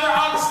church father,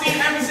 Augustine,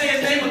 have me say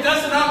his name,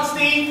 Augustine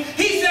Augustine,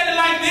 he said it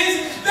like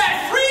this,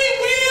 that free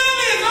will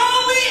is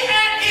only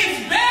at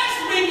its best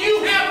when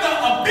you have the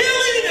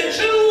ability to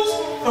choose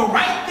the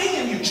right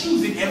thing and you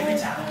choose it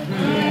every time.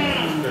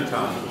 Good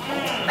time.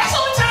 That's the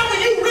only time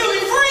when you're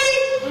really free.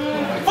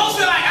 Folks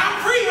feel like, I'm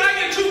free when I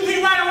get to choose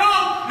between right and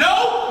wrong.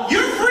 No,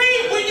 you're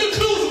free when you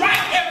choose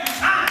right every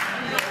time.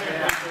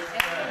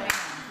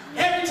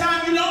 Every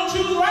time you don't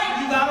choose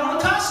right, you got on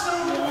a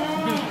costume.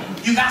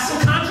 You got some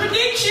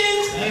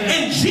contradictions.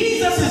 And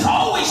Jesus is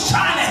always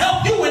trying to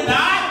help you and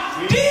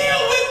I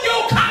deal with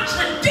your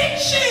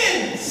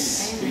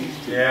contradictions.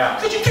 Yeah.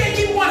 Because you can't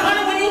keep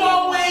 100 when you're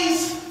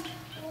always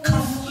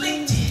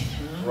conflicted.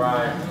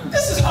 Right.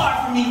 This is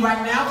hard for me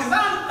right now because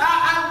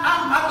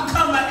I've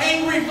become an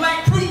angry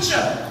black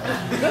preacher.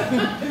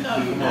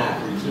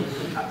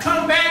 I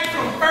come back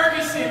from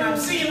Ferguson, I'm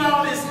seeing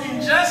all this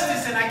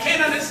injustice and I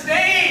can't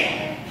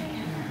understand.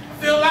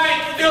 Feel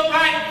like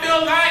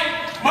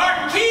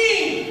Martin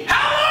King.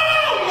 How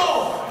long,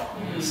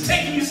 Lord? It's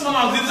taking you so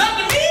long. It's up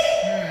to me?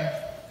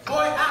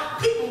 Boy,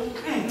 people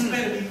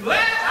better be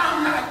glad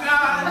I'm not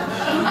God.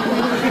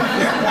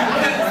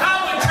 I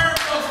would turn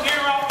those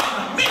hair off in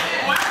a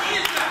minute. Boy,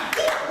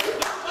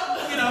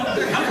 you know,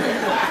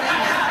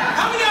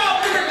 how many of y'all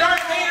remember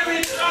Darth Vader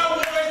in Star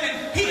Wars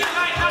and he didn't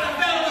like how the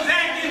fella was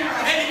acting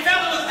and the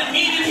fella was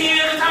demeaning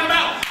him and talking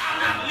about,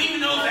 I'm not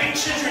leaving those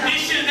ancient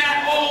traditions,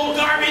 that old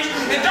garbage.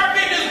 And Darth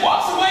Vader just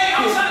walks away.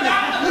 I'm son of God.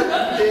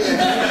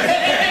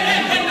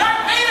 And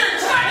Darth Vader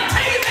decided to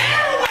take his hair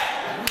away.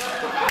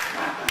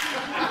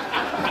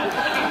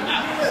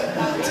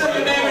 Tell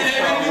your neighbor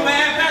that make me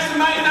mad. Pastor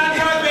Mike, not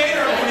Darth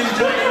Vader. I'm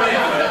just joking,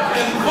 man.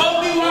 Because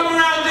both be walking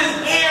around just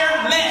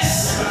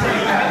airless.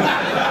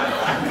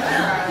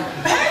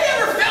 Have you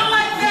ever felt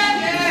like that?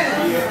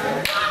 You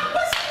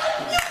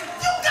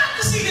got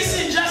to see this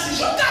injustice.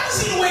 You got to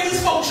see the way these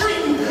folks treat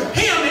him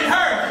and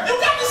her. You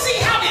got to see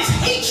how this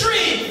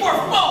hatred for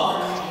folk.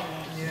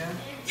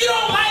 You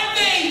don't like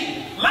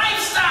their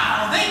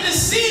lifestyle, their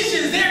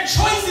decisions, their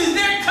choices,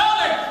 their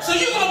color. So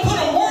you're going to put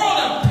a world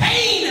of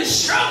pain and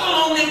struggle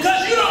on them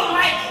because you don't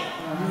like it.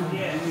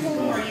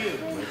 Who are you?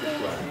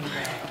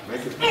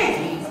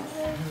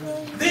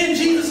 Then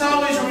Jesus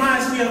always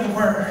reminds me of the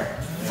word.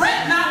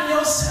 Fret not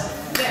yourself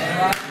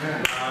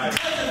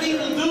because of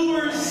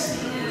evildoers,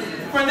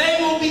 for they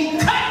will be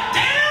cut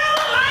down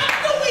like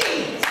the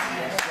weeds. I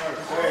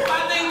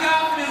thank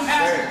God for them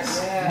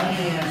pastors.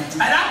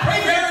 And I pray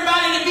for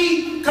everybody to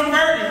be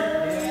converted.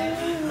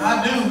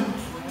 I do.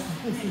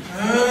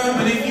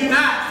 But if you're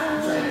not,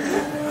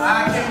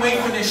 I can't wait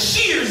for the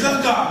shears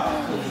of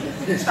God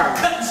to start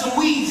cutting some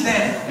weeds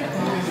down.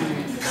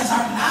 Because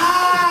our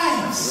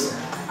lives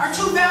are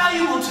too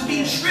valuable to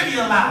be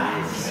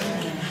trivialized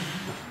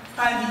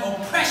by the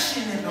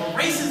oppression and the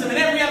racism and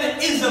every other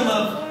ism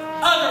of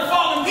other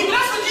fallen people.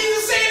 That's what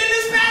Jesus said in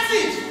this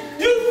passage.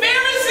 You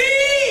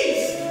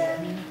Pharisees,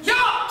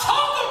 y'all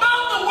talk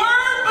about the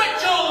word, but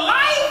your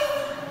life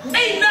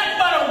ain't nothing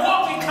but a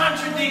walking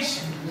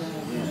contradiction.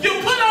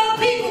 You put on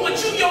people what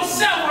you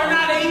yourself are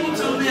not able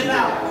to live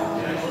out.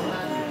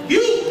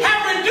 You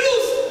have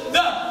reduced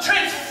the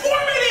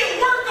transformative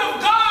work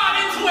of God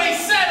into a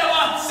set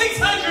of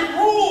 600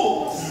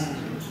 rules.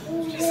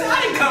 He said,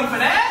 I didn't come for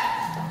that.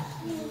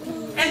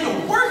 And the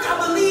work, I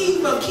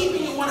believe, of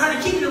keeping it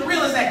 100, keeping it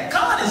real, is that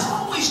God is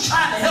always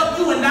trying to help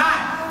you and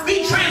I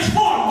be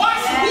transformed. Why?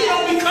 So we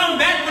don't become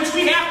that which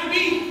we have to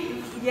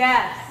be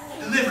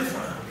delivered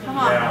from. Come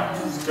on. Yeah.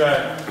 It's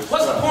good.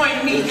 What's the point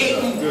of me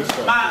hating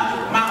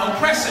my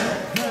oppressor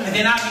and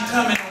then I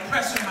become an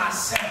oppressor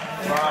myself?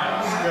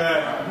 Right. It's good.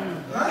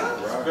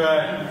 It's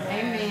good.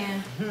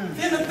 Amen.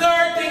 Then the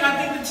third thing I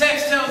think the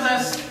text tells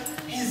us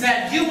is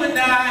that you and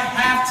I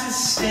have to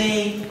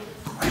stay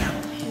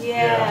grounded.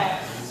 Yes.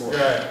 It's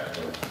good.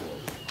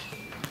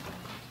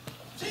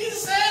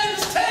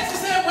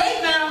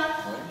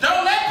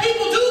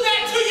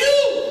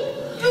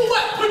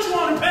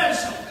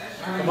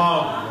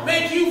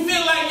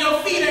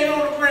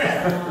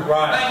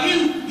 Right. Like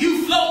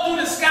you float through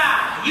the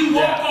sky. You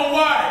walk on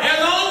water. There's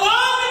only one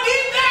that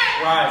did that.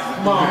 Right.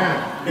 Come on.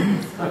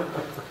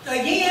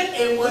 Again,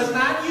 it was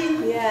not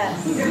you.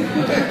 Yes.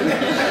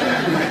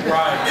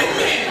 Right.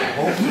 Amen.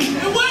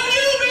 It wasn't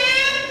you,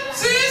 man.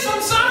 Sis,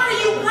 I'm sorry.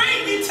 You're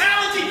great. You're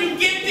talented. You're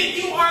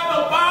gifted. You are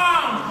the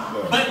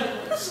bomb.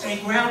 But stay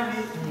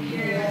grounded.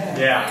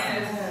 Yeah.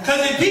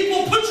 Because if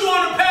people put you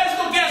on a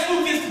pedestal, guess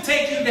who gets to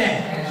take you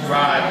down?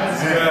 Right.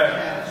 That's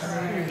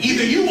good.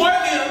 Either you or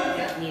them.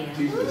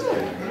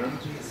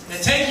 They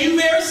take you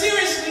very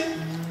seriously.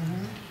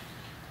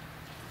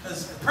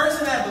 Because the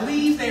person that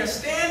believes they are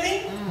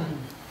standing,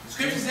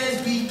 Scripture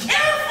says, be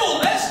careful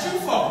lest you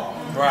fall.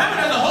 Right. I mean,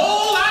 there's a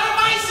whole lot of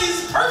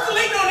vices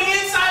percolating on the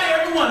inside of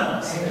every one of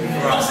us.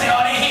 Right. Don't say,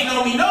 oh, they hating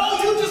on me. No,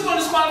 you're just going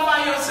to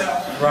disqualify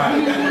yourself. Right.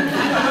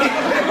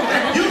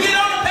 You get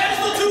on the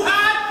pedestal too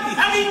high.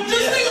 I mean,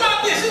 just think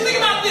about this. Just think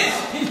about this.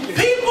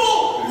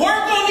 People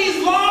work on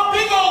these long,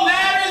 big old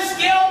ladders,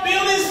 scale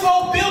buildings,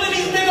 folk building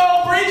these big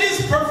old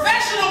bridges.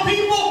 Professional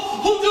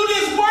people who do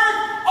this work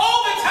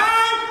all the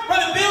time.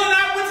 Brother Bill and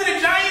I went to the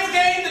Giants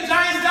game, the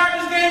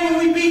Giants-Dodgers game when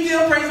we beat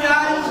them. Praise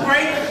God, it was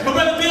great. But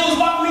Brother Bill was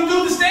walking me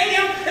through the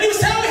stadium, and he was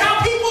telling me how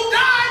people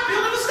died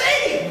building the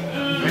stadium.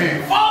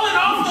 Falling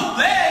off the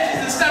ledges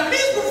and stuff. And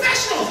these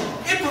professionals,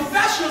 and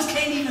professionals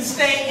can't even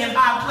stay in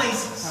high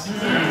places.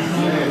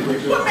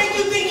 What make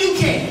you think you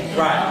can?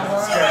 Right.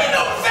 You ain't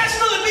no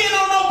professional at being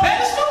on no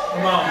pedestal.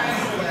 Come on.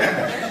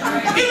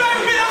 You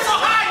ever been up so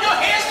high and your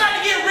hair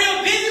starting to get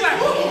real dizzy? Like,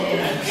 ooh,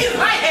 he's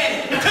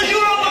lightheaded because you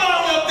don't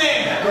belong up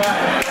there.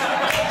 Right.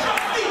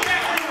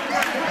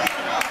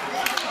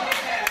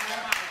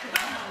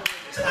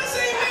 Somebody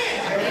say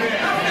amen.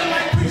 I don't feel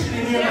like preaching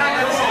in here, but I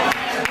gotta say.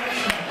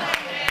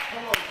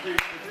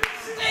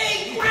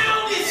 Stay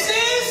grounded,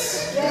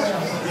 sis.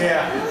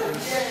 Yeah.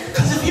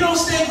 Because if you don't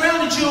stay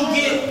grounded, you'll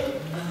get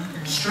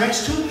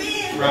stretched too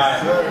thin. Right.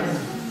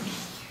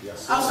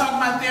 I was talking to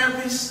my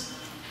therapist,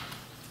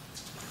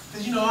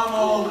 because you know I'm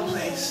all over the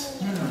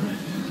place.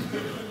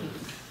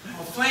 I'm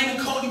a flaming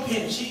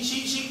codependent.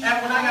 She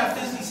when I got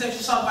physically sexually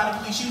assaulted by the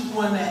police, she was the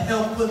one that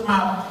helped put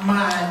my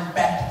mind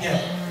back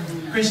together.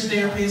 Christian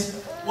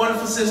therapist,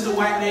 wonderful sister,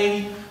 white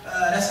lady.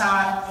 That's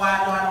why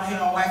I know I don't hate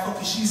all white folks,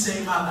 because she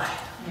saved my life.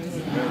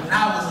 And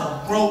I was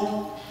a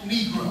broke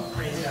Negro,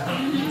 praise God.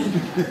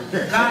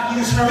 God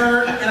used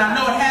her, and I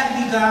know it had to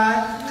be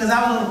God, because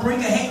I was on the brink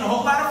of hating a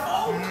whole lot of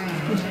folks.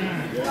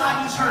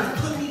 God used her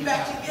to put me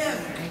back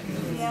together.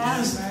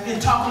 She's been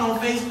talking on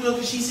Facebook,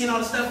 and she's seen all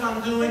the stuff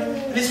I'm doing.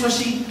 And this is what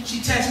she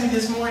texted me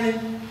this morning.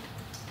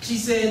 She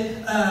said,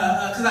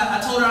 because I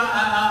told her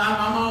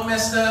I'm all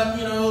messed up,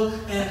 you know,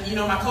 and you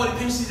know my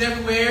codependency is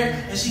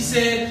everywhere. And she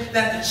said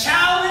that the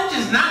challenge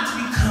is not to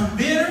become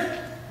bitter,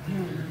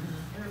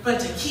 but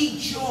to keep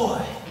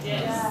joy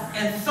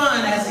and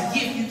fun as a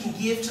gift you can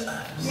give to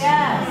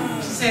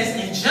others. She says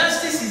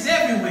injustice is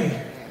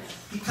everywhere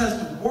because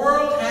the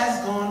world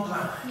has gone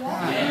blind.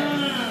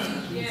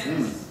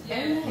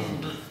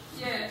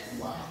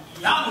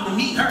 Y'all need to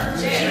meet her.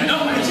 You know,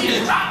 she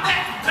just dropped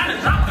that, kind of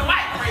dropped the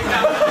mic. Praise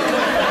God. On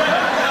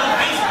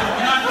Facebook,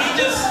 you know what I mean?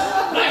 Just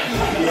like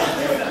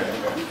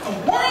the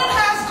world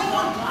has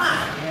gone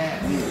blind.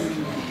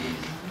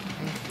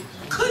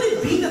 Could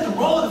it be that the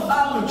role of the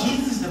follower of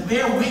Jesus is to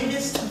bear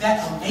witness to that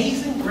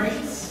amazing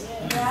grace?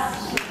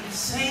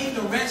 Save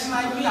the wretch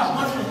like me. I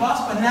once was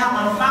lost, but now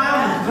I'm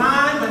found, and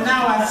blind, but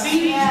now I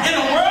see. In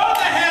a world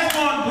that has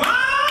gone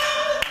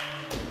blind,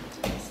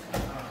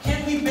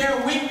 can we bear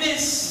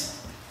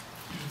witness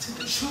to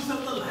the truth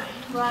of the light?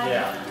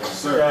 Yeah. Yes,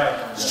 sir.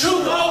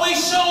 Truth always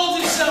shows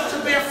itself to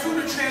bear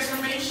fruit of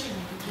transformation.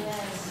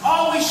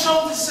 Always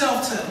shows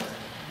itself to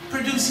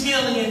produce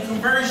healing and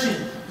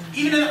conversion.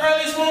 Even in the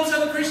earliest moments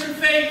of the Christian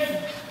faith,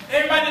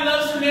 everybody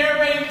loves to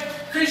narrate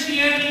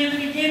Christianity in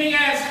the beginning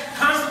as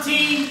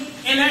Constantine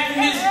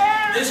enacting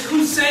this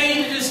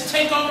crusade to just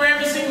take over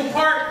every single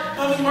part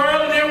of the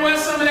world. And there was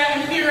some of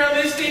that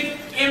imperialistic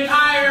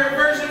empire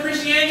version of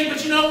Christianity.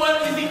 But you know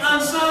what is the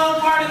unsung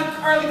part of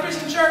the early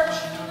Christian church?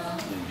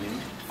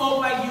 Folk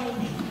like you and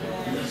me.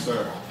 Yes,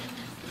 sir.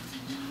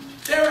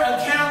 There are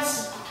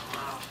accounts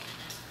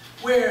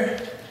where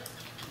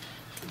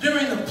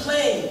during the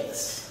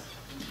plagues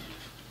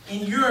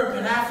in Europe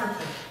and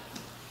Africa,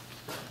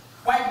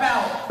 wipe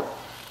out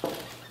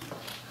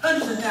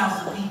hundreds of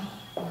thousands of people,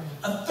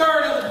 a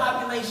third of the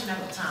population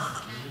at the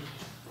time.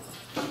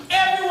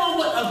 Everyone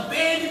would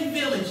abandon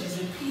villages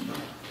and people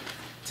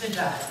to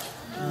die,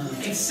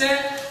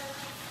 except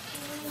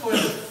for the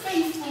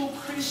faithful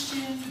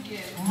Christian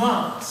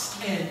monks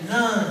and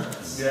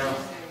nuns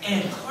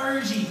and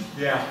clergy.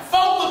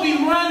 Folk would be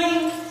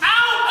running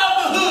out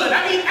of the hood,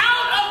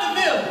 out of the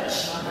village.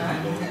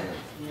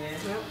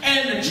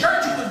 And the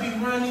church would be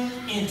running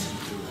into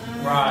it.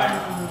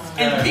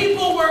 And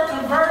people were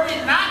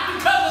converted not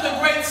because of the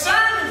great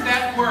sermons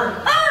that were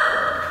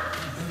heard,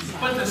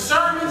 but the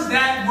sermons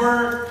that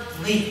were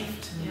lived.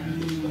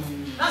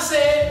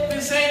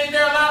 Been saying that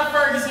there are a lot of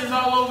Fergusons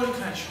all over the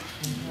country.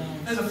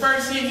 There's a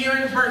Ferguson here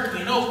in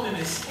Berkeley, in Oakland,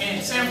 and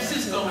San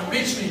Francisco, and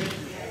Richmond,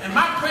 And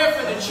my prayer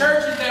for the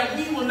church is that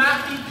we will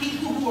not be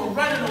people who are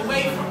running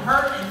away from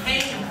hurt and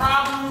pain and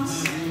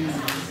problems.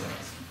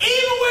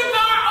 Even with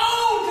our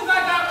own, because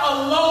I got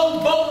a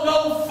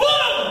boatload full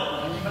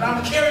of them. But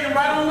I'm carrying them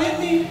right on with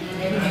me.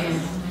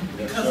 Amen.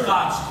 Because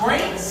God's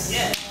grace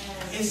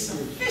is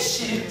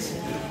sufficient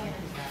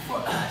for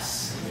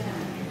us.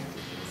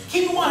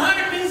 Keeping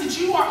 100 means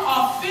that you are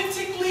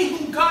authentically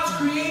who God's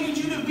created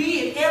you to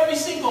be in every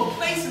single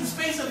place and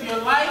space of your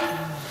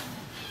life.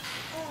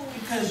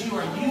 Because you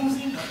are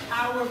using the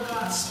power of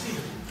God's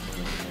Spirit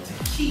to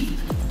keep